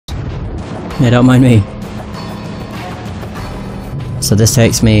Yeah, don't mind me. So this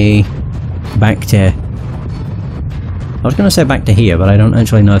takes me back to... I was going to say back to here, but I don't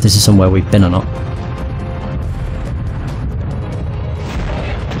actually know if this is somewhere we've been or not.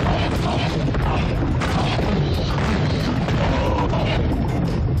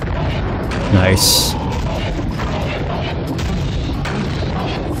 Nice.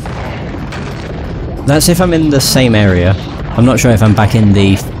 That's if I'm in the same area. I'm not sure if I'm back in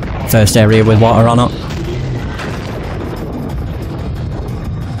the first area with water or not.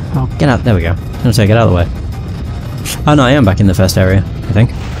 Oh, get out. There we go. I was gonna say, get out of the way. Oh no, I am back in the first area, I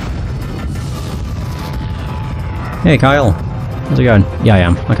think. Hey Kyle. How's it going? Yeah, I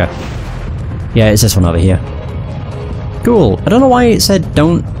am. Okay. Yeah, it's this one over here. Cool. I don't know why it said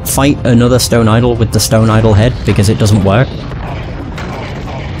don't fight another stone idol with the stone idol head, because it doesn't work.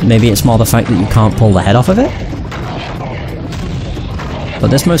 Maybe it's more the fact that you can't pull the head off of it? But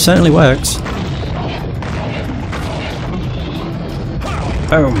this most certainly works.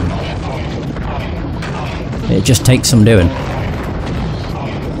 Boom. It just takes some doing.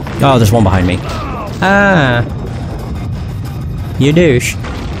 Oh, there's one behind me. Ah! You douche.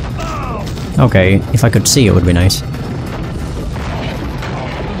 Okay, if I could see it would be nice.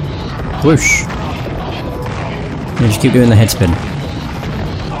 Whoosh. You just keep doing the head spin.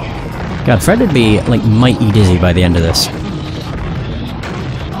 God, Fred would be, like, mighty dizzy by the end of this.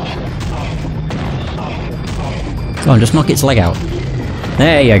 Go on, just knock its leg out.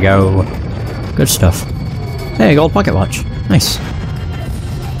 There you go. Good stuff. Hey, gold pocket watch. Nice.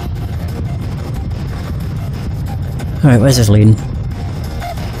 Alright, where's this leading?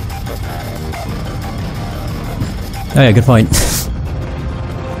 Oh yeah, good point.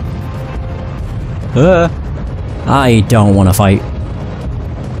 I don't want to fight.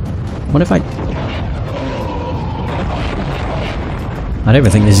 What if I don't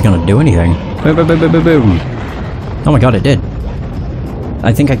even think this is gonna do anything. Boom, boom, boom, boom, boom, boom. Oh my god, it did.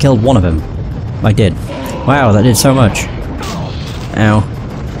 I think I killed one of them. I did. Wow, that did so much. Ow.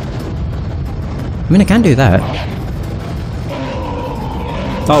 I mean, I can do that.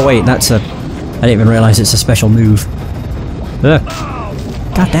 Oh wait, that's a... I didn't even realise it's a special move. Ugh.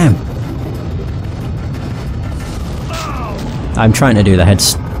 God damn. I'm trying to do the head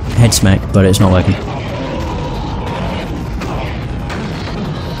smack, but it's not working.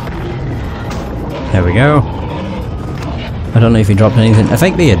 There we go. I don't know if he dropped anything. A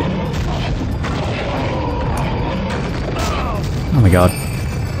fake beard! Oh my god.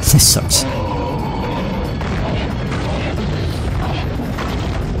 This sucks.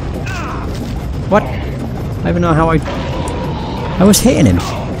 What? I don't even know how I was hitting him.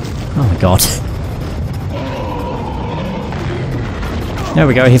 Oh my god. There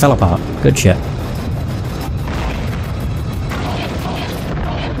we go, he fell apart. Good shit.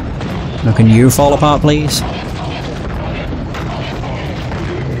 Now can you fall apart, please?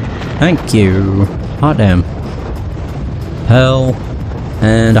 Thank you. Hot damn. Pearl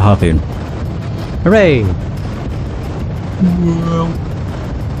and a harpoon. Hooray!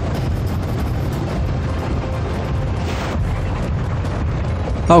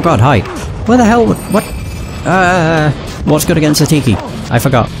 Oh god, hi. Where the hell? What? What's good against the tiki? I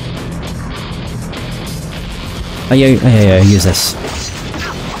forgot. Oh yeah, use this.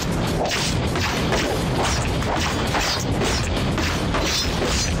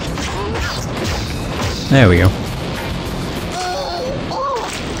 There we go.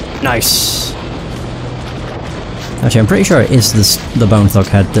 Nice. Actually, I'm pretty sure it is the Bone Thug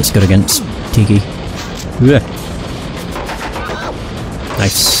head that's good against Tiki. Ugh.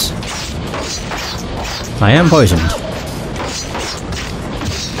 Nice. I am poisoned.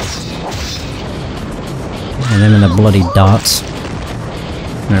 And then in the bloody darts.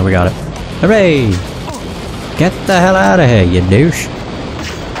 There, we got it. Hooray! Get the hell out of here, you douche!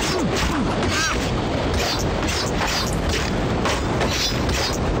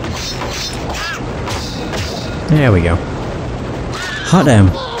 There we go. Hot damn.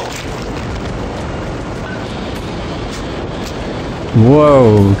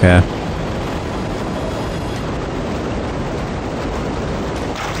 Whoa, okay.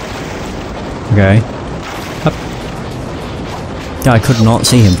 Okay. Up. I could not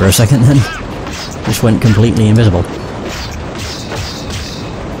see him for a second then. Just went completely invisible.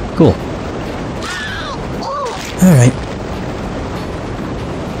 Cool. Alright.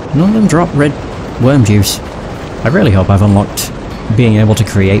 None of them drop red worm juice. I really hope I've unlocked being able to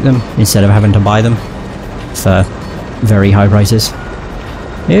create them instead of having to buy them for very high prices.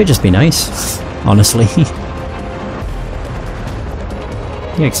 It would just be nice, honestly.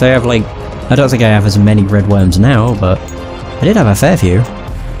 Yeah, because I have like... I don't think I have as many red worms now, but I did have a fair few.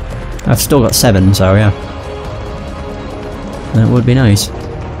 I've still got 7, so yeah. That would be nice.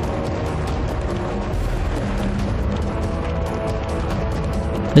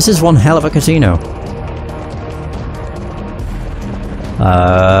 This is one hell of a casino.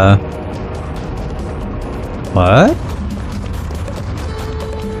 What?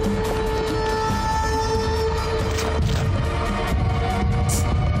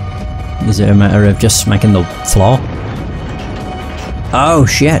 Is it a matter of just smacking the floor? Oh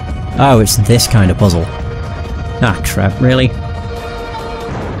shit! Oh, it's this kind of puzzle. Ah crap, really?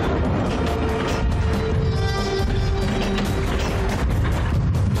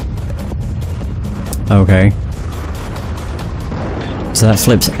 Okay. So that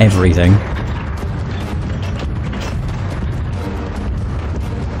flips everything.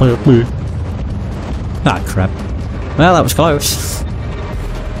 Ah crap. Well, that was close.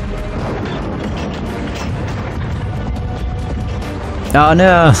 Oh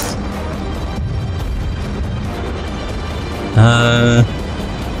no!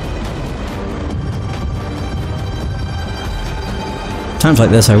 Times like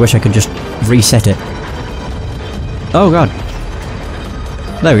this I wish I could just reset it. Oh god.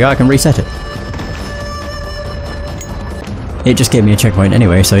 There we go, I can reset it. It just gave me a checkpoint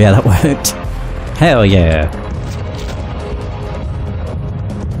anyway, so yeah, that worked. Hell yeah.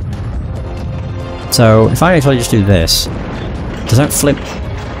 So, if I actually just do this, does that flip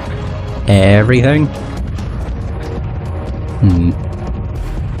everything?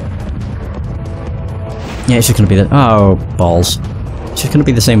 Yeah, it's just gonna be the— oh, balls. It's just gonna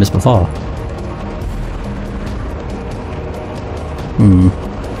be the same as before.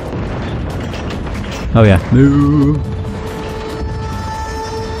 Oh yeah, move!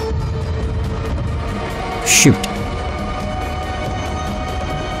 Shoot!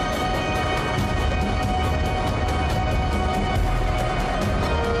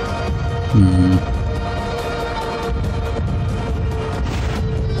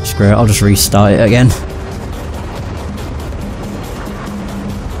 Screw it, I'll just restart it again.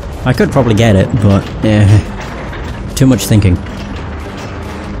 I could probably get it, but yeah, too much thinking.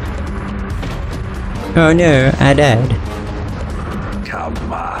 Oh no, I died.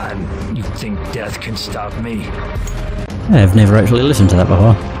 Come on, you think death can stop me? I've never actually listened to that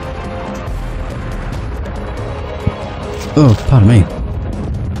before. Oh, pardon me.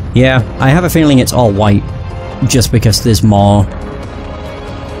 Yeah, I have a feeling it's all white, just because there's more...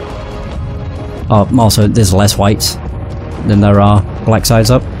 oh, also there's less whites than there are black sides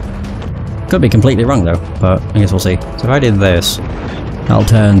up. Could be completely wrong though, but I guess we'll see. So if I did this, I'll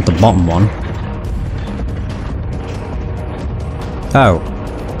turn the bottom one. Oh.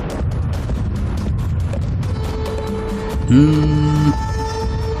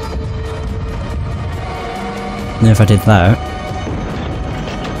 And if I did that...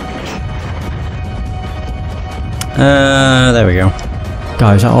 there we go.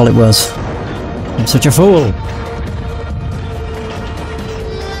 God, is that all it was? I'm such a fool!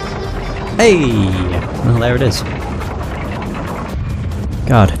 Hey! Well, there it is.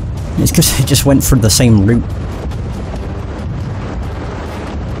 God. It's because it just went through the same route.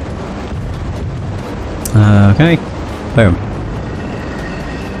 Okay. Boom.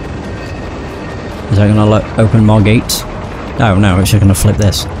 Is that gonna open more gates? Oh no, it's just gonna flip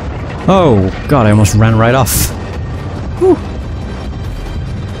this. Oh god, I almost ran right off. Whew.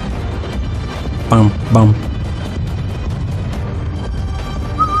 Bum, bum.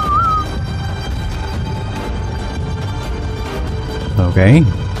 Okay.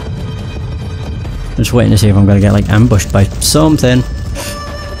 Just waiting to see if I'm gonna get like ambushed by something.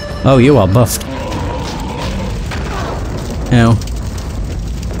 Oh, you are buffed. Ow.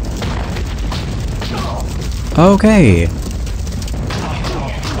 Okay.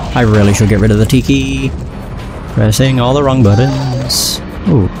 I really should get rid of the tiki. Pressing all the wrong buttons.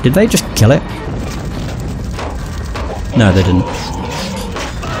 Ooh, did they just kill it? No, they didn't.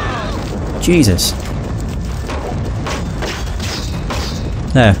 Jesus.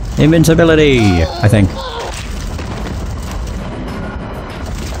 There. Invincibility, I think.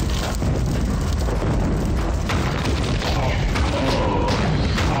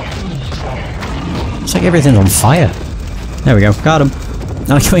 It's like everything's on fire. There we go, got him.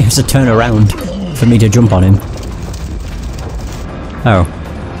 I like how he has to turn around for me to jump on him. Oh.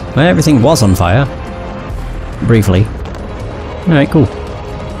 Well, everything was on fire. Briefly. Alright, cool.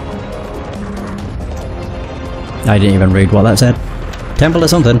 I didn't even read what that said. Temple or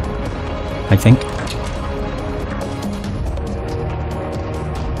something, I think.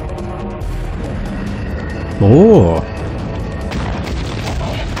 Oh.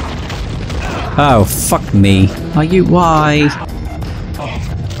 Oh, fuck me. Are you... why?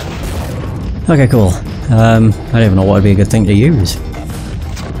 Okay, cool. I don't even know what would be a good thing to use.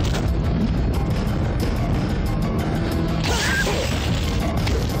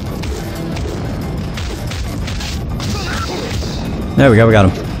 There we go, we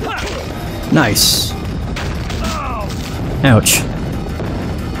got him. Nice. Ouch.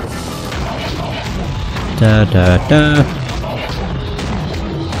 Da da da.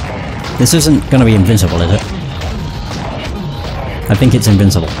 This isn't gonna be invincible, is it? I think it's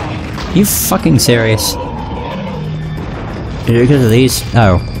invincible. Are you fucking serious? Because of these?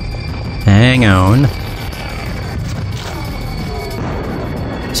 Oh. Hang on.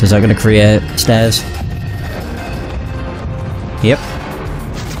 So is that gonna create stairs? Yep.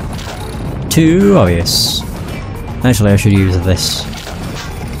 Too obvious. Actually, I should use this.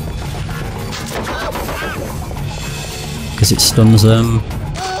 Because it stuns them.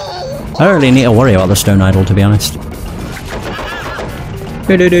 I don't really need to worry about the stone idol, to be honest.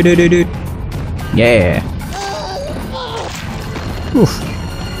 Yeah. Oof.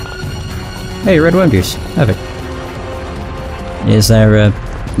 Hey, red worm juice. Perfect. Is there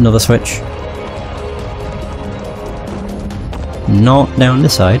another switch? Not down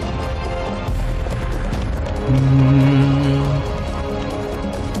this side.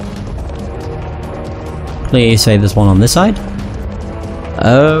 Please say there's one on this side.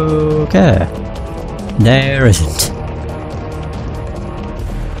 Okay. There isn't.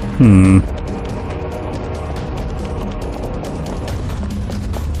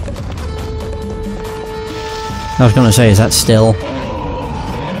 I was gonna say, is that still?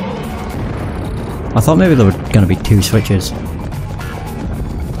 I thought maybe there were gonna be two switches.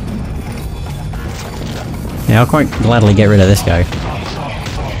 Yeah, I'll quite gladly get rid of this guy.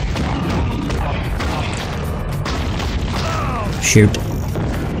 Shoot.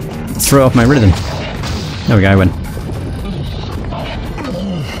 Throw off my rhythm. There we go, I win.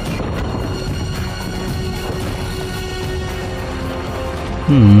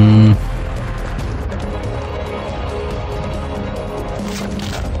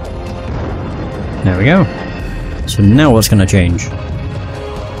 There we go. So now what's gonna change?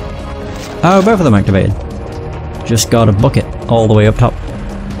 Oh, both of them activated. Just got a bucket all the way up top.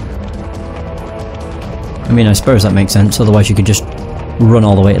 I mean, I suppose that makes sense, otherwise you could just run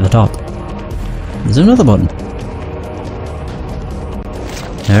all the way to the top. There's another button.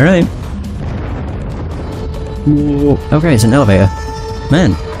 Alright. Okay, it's an elevator.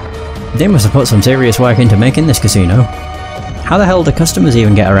 Man, they must have put some serious work into making this casino. How the hell do customers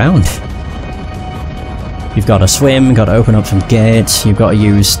even get around? You've got to swim, got to open up some gates, you've got to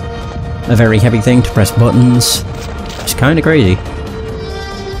use a very heavy thing to press buttons. It's kinda crazy.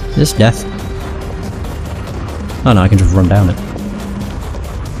 Is this death? Oh no, I can just run down it.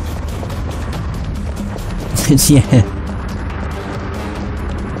 It's, yeah.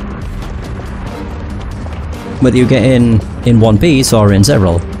 Whether you get in one piece or in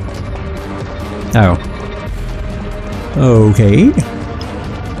several. Oh. Okay.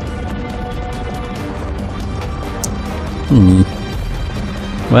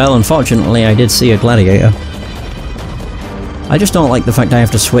 Well, unfortunately I did see a gladiator. I just don't like the fact I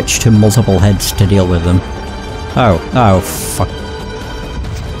have to switch to multiple heads to deal with them. Oh, fuck.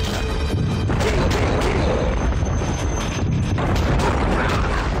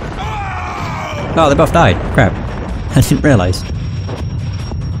 Oh, they both died. Crap. I didn't realise.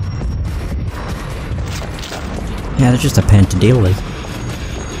 Yeah, they're just a pain to deal with.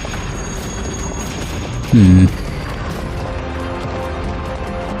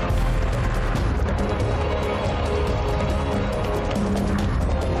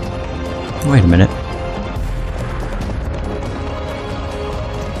 Wait a minute.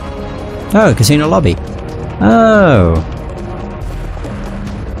 Oh, casino lobby. Oh.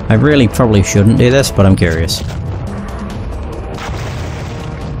 I really probably shouldn't do this, but I'm curious.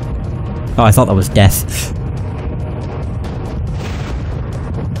 Oh, I thought that was death.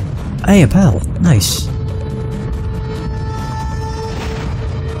 Hey, a pearl. Nice.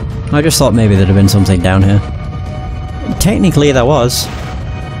 I just thought maybe there'd have been something down here. Technically there was.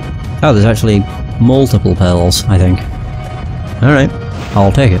 Oh, there's actually multiple pearls, I think. Alright,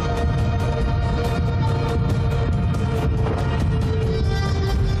 I'll take it.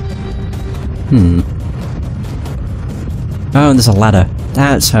 Oh, and there's a ladder.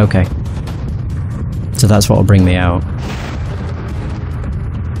 That's okay. So that's what will bring me out.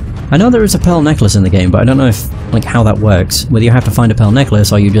 I know there is a pearl necklace in the game, but I don't know if, like, how that works. Whether you have to find a pearl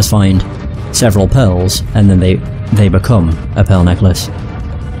necklace or you just find several pearls and then they become a pearl necklace.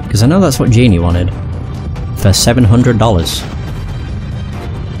 Because I know that's what Jeannie wanted. For $700.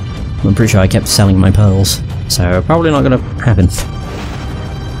 I'm pretty sure I kept selling my pearls, so probably not gonna happen.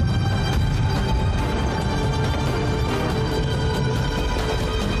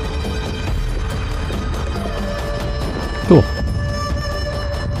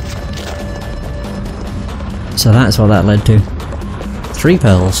 So that's what that led to. 3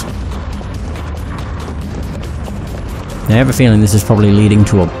 pearls. I have a feeling this is probably leading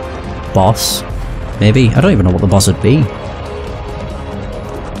to a boss. Maybe? I don't even know what the boss would be.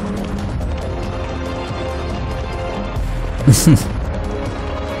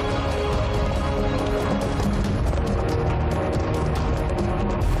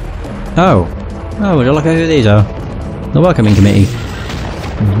 Oh. Oh, would you look at who these are? The welcoming committee.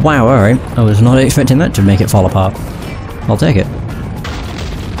 Wow, alright. I was not expecting that to make it fall apart. I'll take it.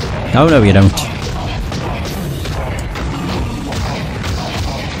 Oh no, you don't.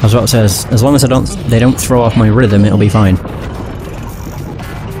 I was about to say, as long as they don't throw off my rhythm, it'll be fine.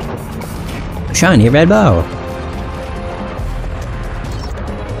 Shiny red bow.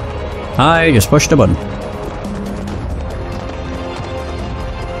 I just pushed a button.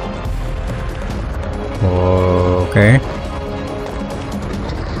 Okay.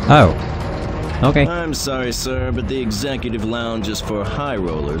 Oh. Okay. I'm sorry, sir, but the executive lounge is for high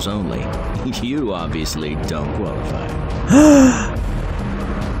rollers only. You obviously don't qualify.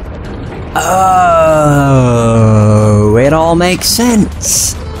 Oh, it all makes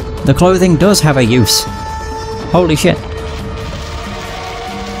sense. The clothing does have a use. Holy shit.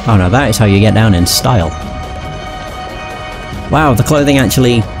 Oh no, that is how you get down in style. Wow, the clothing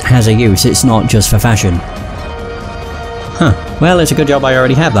actually has a use, it's not just for fashion. Huh, well it's a good job I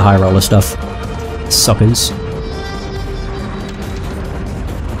already have the high roller stuff. Suckers.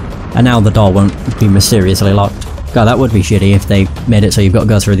 And now the door won't be mysteriously locked. God, that would be shitty if they made it so you've got to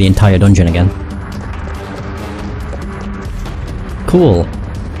go through the entire dungeon again. Cool.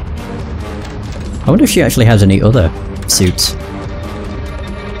 I wonder if she actually has any other suits.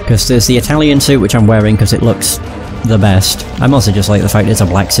 Because there's the Italian suit which I'm wearing because it looks the best. I mostly just like the fact it's a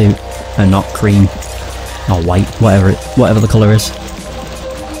black suit and not cream or white, whatever the colour is.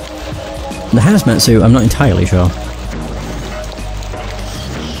 The hazmat suit, I'm not entirely sure.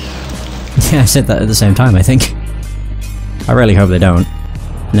 Yeah, I said that at the same time, I think. I really hope they don't.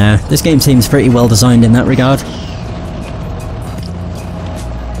 Nah, this game seems pretty well designed in that regard.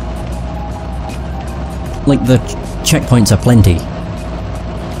 Like, the checkpoints are plenty.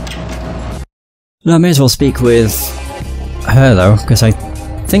 No, I may as well speak with her though, because I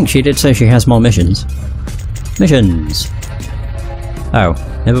think she did say she has more missions. Missions! Oh,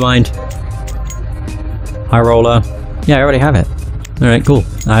 never mind. High roller. Yeah, I already have it. Alright, cool.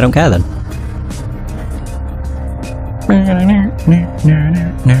 I don't care then.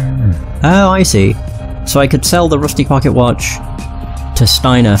 Oh, I see. So I could sell the Rusty Pocket Watch to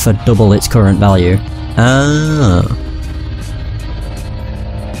Steiner for double its current value. Ah.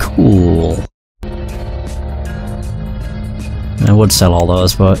 Cool. I would sell all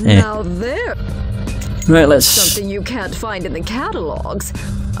those, but eh. Now there. Right, let's... Something you can't find in the catalogs.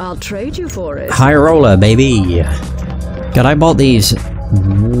 I'll trade you for it. High roller, baby! God, I bought these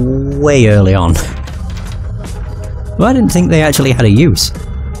way early on. Well, I didn't think they actually had a use.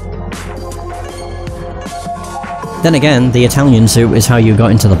 Then again, the Italian suit is how you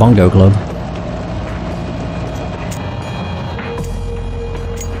got into the Bongo Club.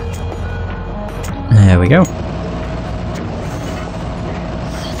 There we go.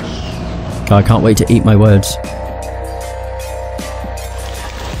 God, I can't wait to eat my words.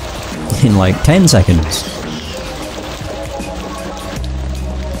 In like 10 seconds.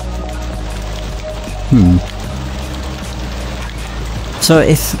 So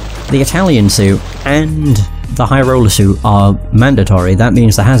if the Italian suit and the high roller suit are mandatory, that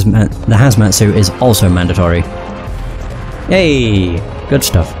means the hazmat suit is also mandatory. Yay! Good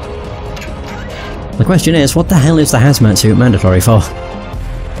stuff. The question is, what the hell is the hazmat suit mandatory for?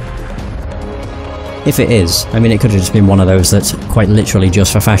 If it is, I mean it could have just been one of those that's quite literally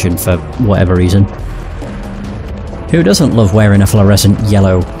just for fashion for whatever reason. Who doesn't love wearing a fluorescent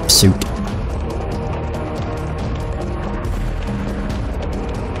yellow suit?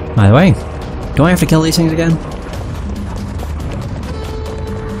 By the way, do I have to kill these things again?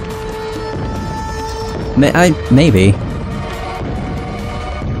 Maybe.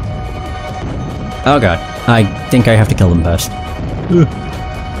 Oh god, I think I have to kill them first.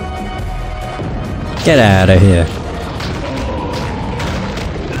 Get out of here.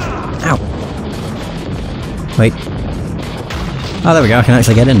 Ow. Wait. Oh, there we go, I can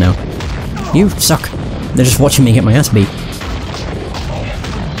actually get in now. You suck. They're just watching me get my ass beat.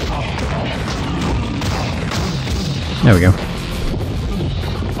 There we go.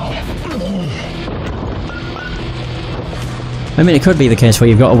 I mean, it could be the case where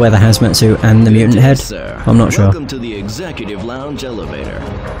you've got to wear the hazmat suit and the mutant head. Sir. I'm not sure. Welcome to the Executive Lounge elevator.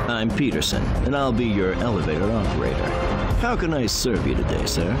 I'm Peterson, and I'll be your elevator operator. How can I serve you today,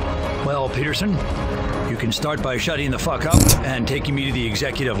 sir? Well, Peterson, you can start by shutting the fuck up and taking me to the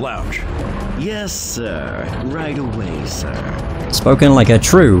executive lounge. Yes, sir. Right away, sir. Spoken like a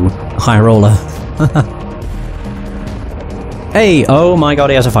true high roller. Hey! Oh my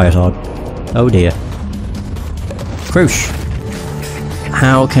god, he has a fire sword. Oh dear. Croosh.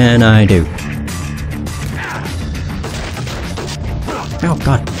 How can I do? Oh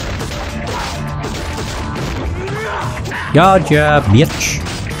god. Gotcha, bitch.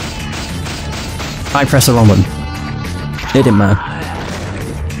 I pressed the wrong button. It didn't matter.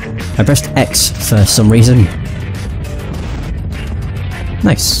 I pressed X for some reason.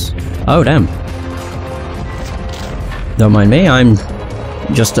 Nice. Oh damn. Don't mind me, I'm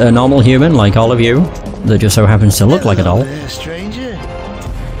just a normal human like all of you that just so happens to look like a doll. Stranger.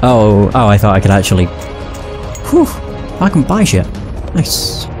 Oh, I thought I could actually... Whew, I can buy shit.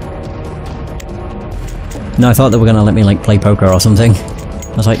 Nice. No, I thought they were gonna let me, like, play poker or something.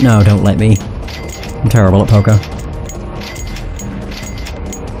 I was like, no, don't let me. I'm terrible at poker.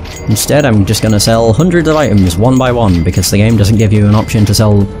 Instead, I'm just gonna sell hundreds of items one by one, because the game doesn't give you an option to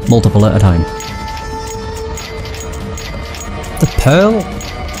sell multiple at a time. The pearl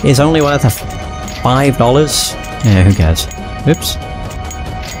is only worth $5? Yeah, who cares? Oops.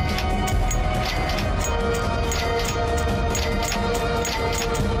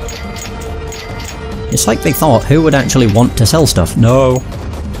 It's like they thought, who would actually want to sell stuff? No.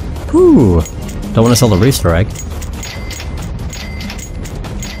 Ooh. Don't want to sell the rooster egg.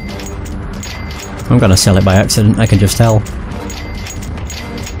 I'm gonna sell it by accident, I can just tell.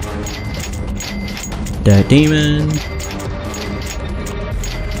 Dirt demon.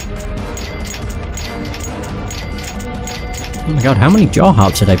 Oh my god, how many jaw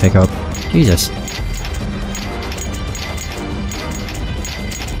harps did I pick up? Jesus.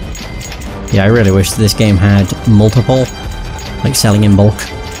 Yeah, I really wish this game had multiple, like selling in bulk.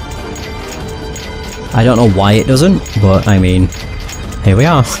 I don't know why it doesn't, but I mean, here we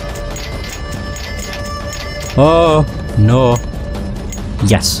are. Oh, no.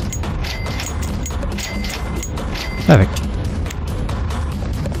 Yes. Perfect.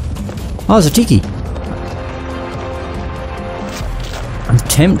 Oh, there's a tiki. I'm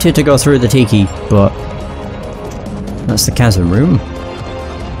tempted to go through the tiki, but that's the chasm room.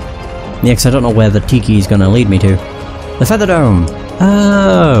 Yeah, because I don't know where the tiki is going to lead me to. The feather dome!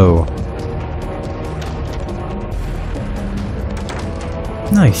 Oh!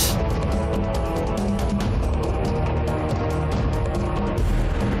 Nice.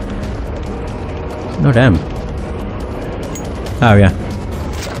 Oh damn. Oh yeah.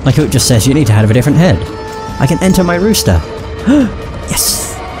 Like it just says you need to have a different head. I can enter my rooster.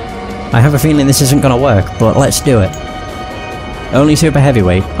 Yes! I have a feeling this isn't gonna work, but let's do it. Only super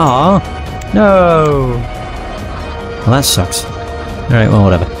heavyweight. Ah, no! Well, that sucks. Alright, well,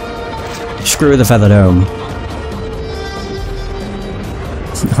 whatever. Screw the feather dome.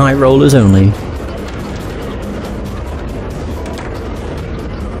 High rollers only.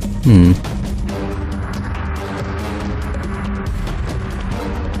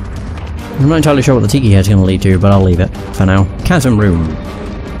 I'm not entirely sure what the tiki head's gonna lead to, but I'll leave it for now. Chasm room.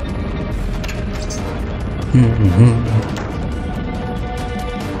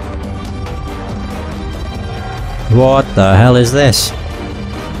 What the hell is this?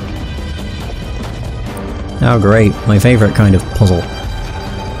 Oh great, my favourite kind of puzzle.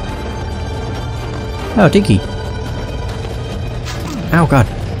 Oh, tiki. Oh god.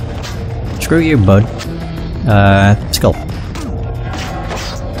 Screw you, bud. Skull.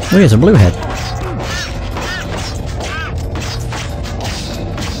 Oh, here's a blue head.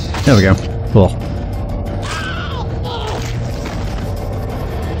 There we go. Cool.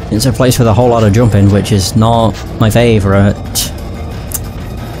 It's a place with a whole lot of jumping, which is not my favourite.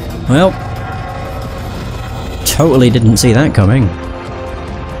 Well, totally didn't see that coming.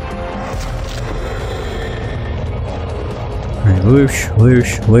 Right, whoosh,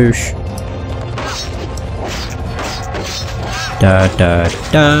 whoosh, whoosh. Da da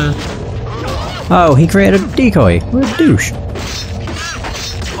da. Oh, he created a decoy. What a douche.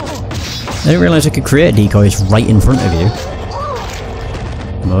 I didn't realise I could create decoys right in front of you.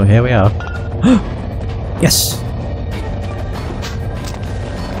 Well, here we are. Yes!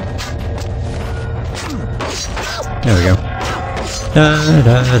 There we go. Da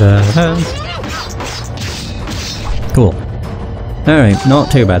da da da. Cool. Alright,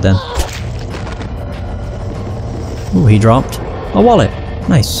 not too bad then. Ooh, he dropped a wallet.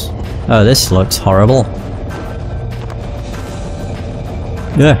 Nice. Oh, this looks horrible.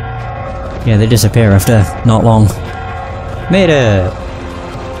 Yeah. Yeah, they disappear after not long. Made it!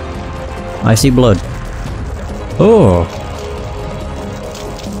 I see blood. Oh!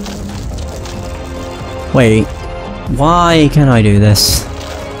 Wait. Why can I do this?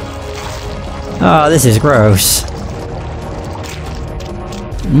 Oh, this is gross.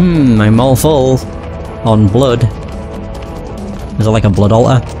 I'm all full. On blood. Is it like a blood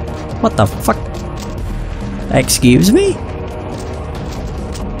altar? What the fuck? Excuse me?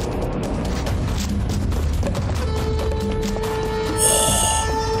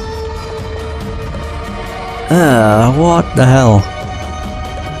 What the hell?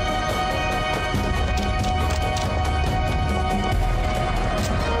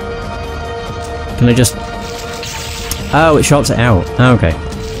 Can I just... Oh, it shorts it out. Okay.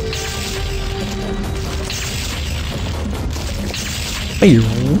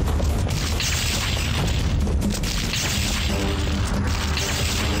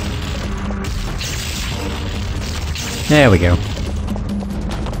 There we go.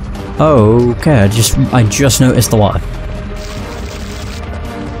 Okay, I just noticed the water.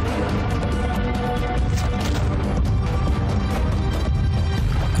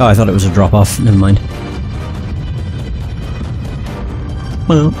 Oh, I thought it was a drop off. Never mind.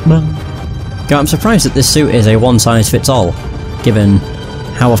 God, I'm surprised that this suit is a one-size-fits-all, given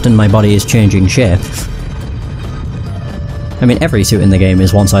how often my body is changing shape. I mean, every suit in the game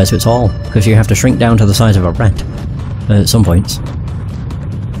is one-size-fits-all, because you have to shrink down to the size of a rat at some points.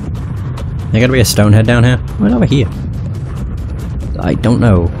 There gotta be a stone head down here? Right over here. I don't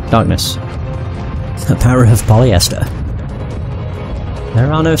know. Darkness. The power of polyester.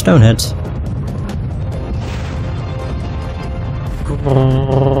 There are no stone heads.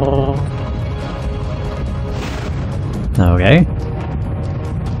 Okay.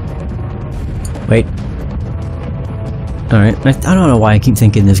 Wait. Alright, I don't know why I keep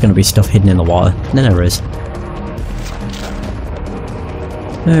thinking there's gonna be stuff hidden in the water. There never is.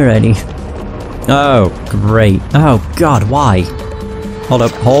 Alrighty. Oh, great. Oh god, why? Hold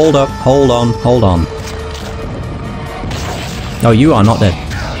up, hold on, hold on. Oh, you are not dead.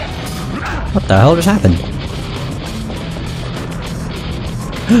 What the hell just happened?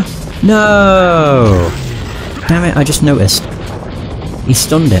 No! Damn it, I just noticed. He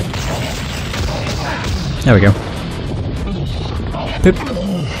stunned it. There we go. Boop.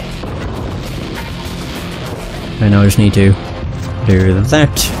 I now just need to do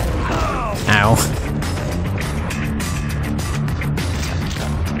that. Ow.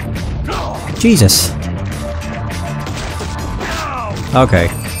 Jesus. Okay.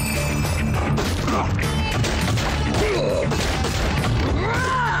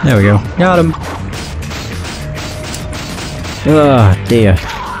 There we go. Got him. Oh dear.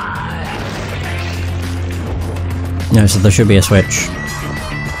 No, so there should be a switch.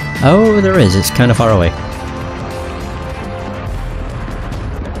 Oh, there is. It's kind of far away.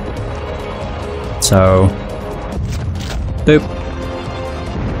 So... boop.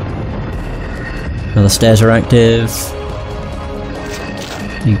 Now the stairs are active.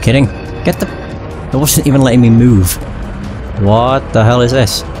 Are you kidding? Get the... It wasn't even letting me move. What the hell is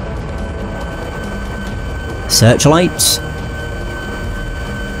this? Searchlights?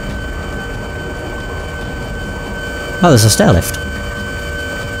 Oh, there's a stair lift.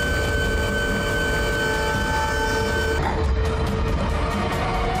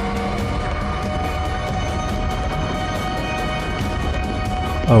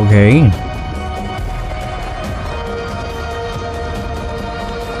 Okay.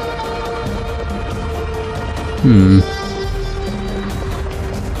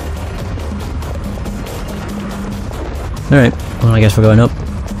 Alright, well I guess we're going up.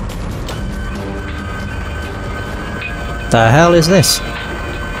 The hell is this?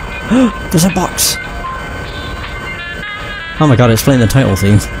 There's a box! Oh my god, it's playing the title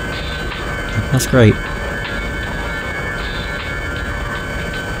theme. That's great.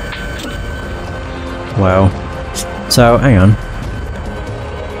 Wow. So, hang on.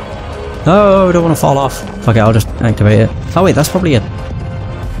 Oh, I don't want to fall off. Fuck it, I'll just activate it. Oh wait, that's probably a...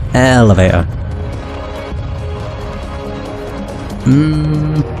 elevator.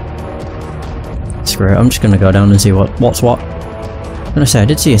 Screw it, I'm just gonna go down and see what's what. I'm gonna say, I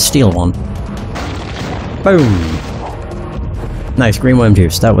did see a steel one. Boom! Nice, green worm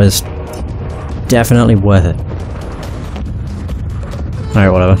juice. That was definitely worth it.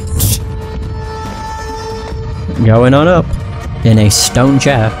 Alright, whatever. Going on up. In a stone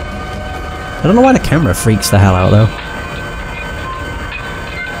chair. I don't know why the camera freaks the hell out though.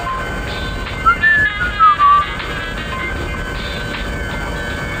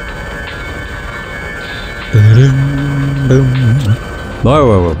 Whoa,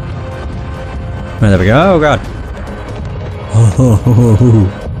 whoa, whoa. Oh, there we go. Oh god.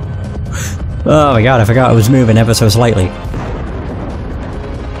 Oh my god, I forgot I was moving ever so slightly.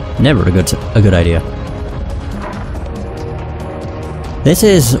 Never a good idea. This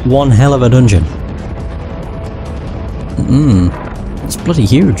is one hell of a dungeon. It's bloody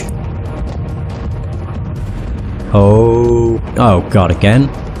huge. Oh god, again?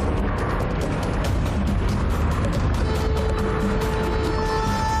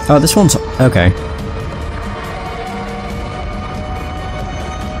 Oh, this one's... okay.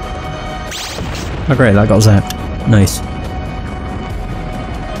 Oh great, that got zapped. Nice.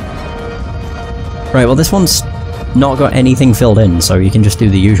 Right, well this one's not got anything filled in, so you can just do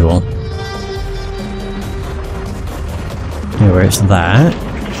the usual. Here, where it's that.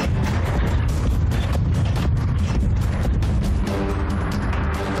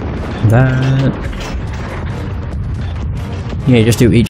 That. Yeah, you just do each